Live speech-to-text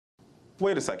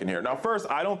Wait a second here. Now, first,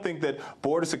 I don't think that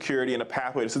border security and a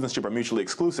pathway to citizenship are mutually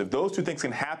exclusive. Those two things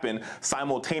can happen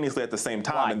simultaneously at the same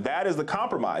time, Why? And that is the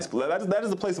compromise. That is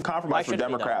the place of compromise for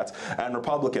Democrats and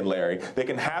Republican, Larry. They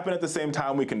can happen at the same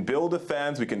time. We can build a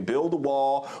fence, we can build a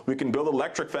wall, we can build an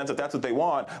electric fence if that's what they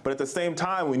want, but at the same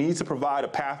time, we need to provide a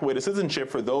pathway to citizenship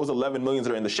for those 11 million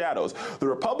that are in the shadows. The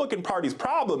Republican Party's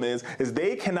problem is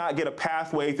they cannot get a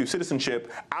pathway through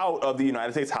citizenship out of the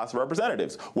United States House of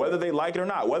Representatives, whether they like it or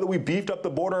not, whether we beefed up the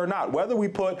border or not, whether we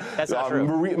put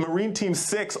Marine Team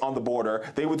 6 on the border,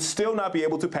 they would still not be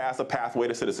able to pass a pathway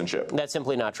to citizenship. That's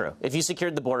simply not true. If you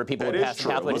secured the border, people would pass the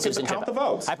pathway to citizenship. Count the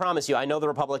votes. I promise you, I know the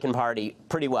Republican Party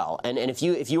pretty well, and if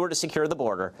you were to secure the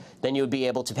border, then you would be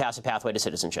able to pass a pathway to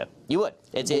citizenship. You would.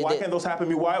 Why can't those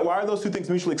happen? Why are those two things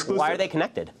mutually exclusive? Why are they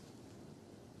connected?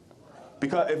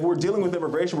 Because if we're dealing with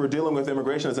immigration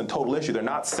as a total issue. They're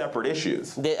not separate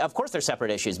issues. Of course they're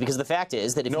separate issues, because the fact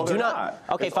is that if you do not.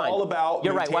 Okay, it's fine. It's all about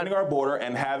maintaining our border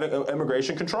and having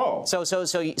immigration control. So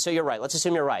you're right. Let's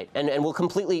assume you're right, and we'll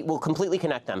completely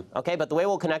connect them. Okay, but the way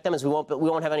we'll connect them is we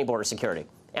won't have any border security.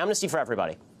 Amnesty for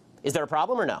everybody. Is there a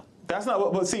problem or no? That's not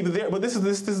what. But see, but this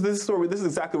is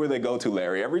exactly where they go to,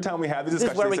 Larry. Every time we have these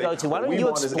discussions, this is where we go to. Why don't you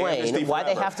explain why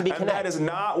they have to be connected? And that is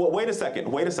not. Well, wait a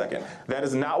second. Wait a second. That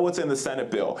is not what's in the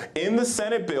Senate bill. In the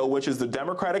Senate bill, which is the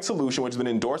Democratic solution, which has been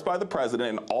endorsed by the president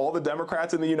and all the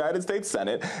Democrats in the United States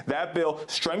Senate, that bill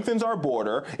strengthens our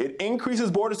border. It increases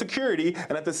border security,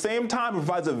 and at the same time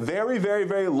provides a very, very,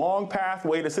 very long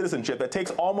pathway to citizenship that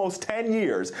takes almost 10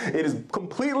 years. It is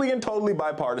completely and totally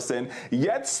bipartisan.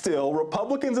 Yet still,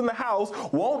 Republicans in the House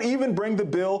won't even bring the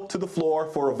bill to the floor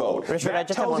for a vote. Richard, that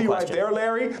tells you right there,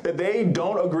 Larry, that they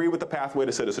don't agree with the pathway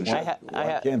to citizenship.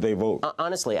 Why can't they vote?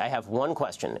 Honestly, I have one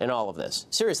question in all of this.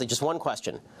 Seriously, just one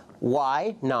question.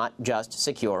 Why not just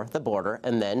secure the border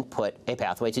and then put a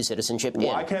pathway to citizenship in?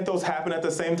 Why can't those happen at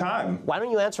the same time? Why don't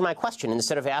you answer my question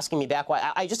instead of asking me back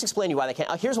why? I just explained to you why they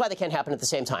can't. Here's why they can't happen at the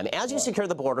same time. As you secure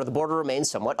the border remains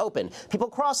somewhat open. People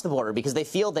cross the border because they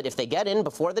feel that if they get in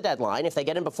before the deadline, if they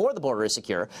get in before the border is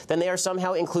secure, then they are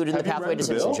somehow included in the pathway to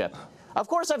citizenship. Of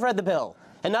course I've read the bill.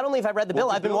 And not only have I read the bill,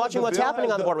 I've been watching what's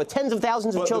happening on the border with tens of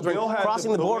thousands of children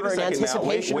crossing the border in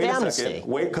anticipation of amnesty.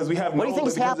 Wait, because we have what do you think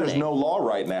is happening? There's no law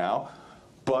right now.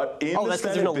 But in the that's because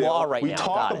Senate there's no law bill, right we now.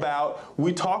 talk about You're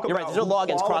right. There's no law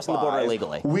against crossing the border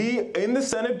illegally. In the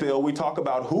Senate bill, we talk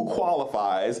about who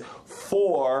qualifies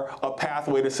for a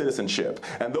pathway to citizenship,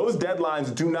 and those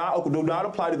deadlines do not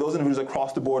apply to those individuals that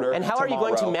cross the border. And how are you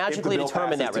going to magically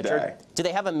determine that, Richard? Do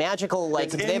they have a magical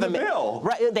It's in the bill.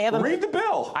 Right, they have read the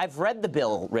bill. I've read the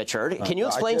bill, Richard. Can you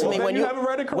explain to me when you haven't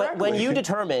read it correctly?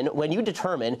 when you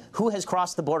determine who has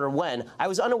crossed the border when? I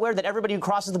was unaware that everybody who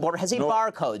crosses the border has a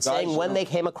barcode saying when they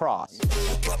came across.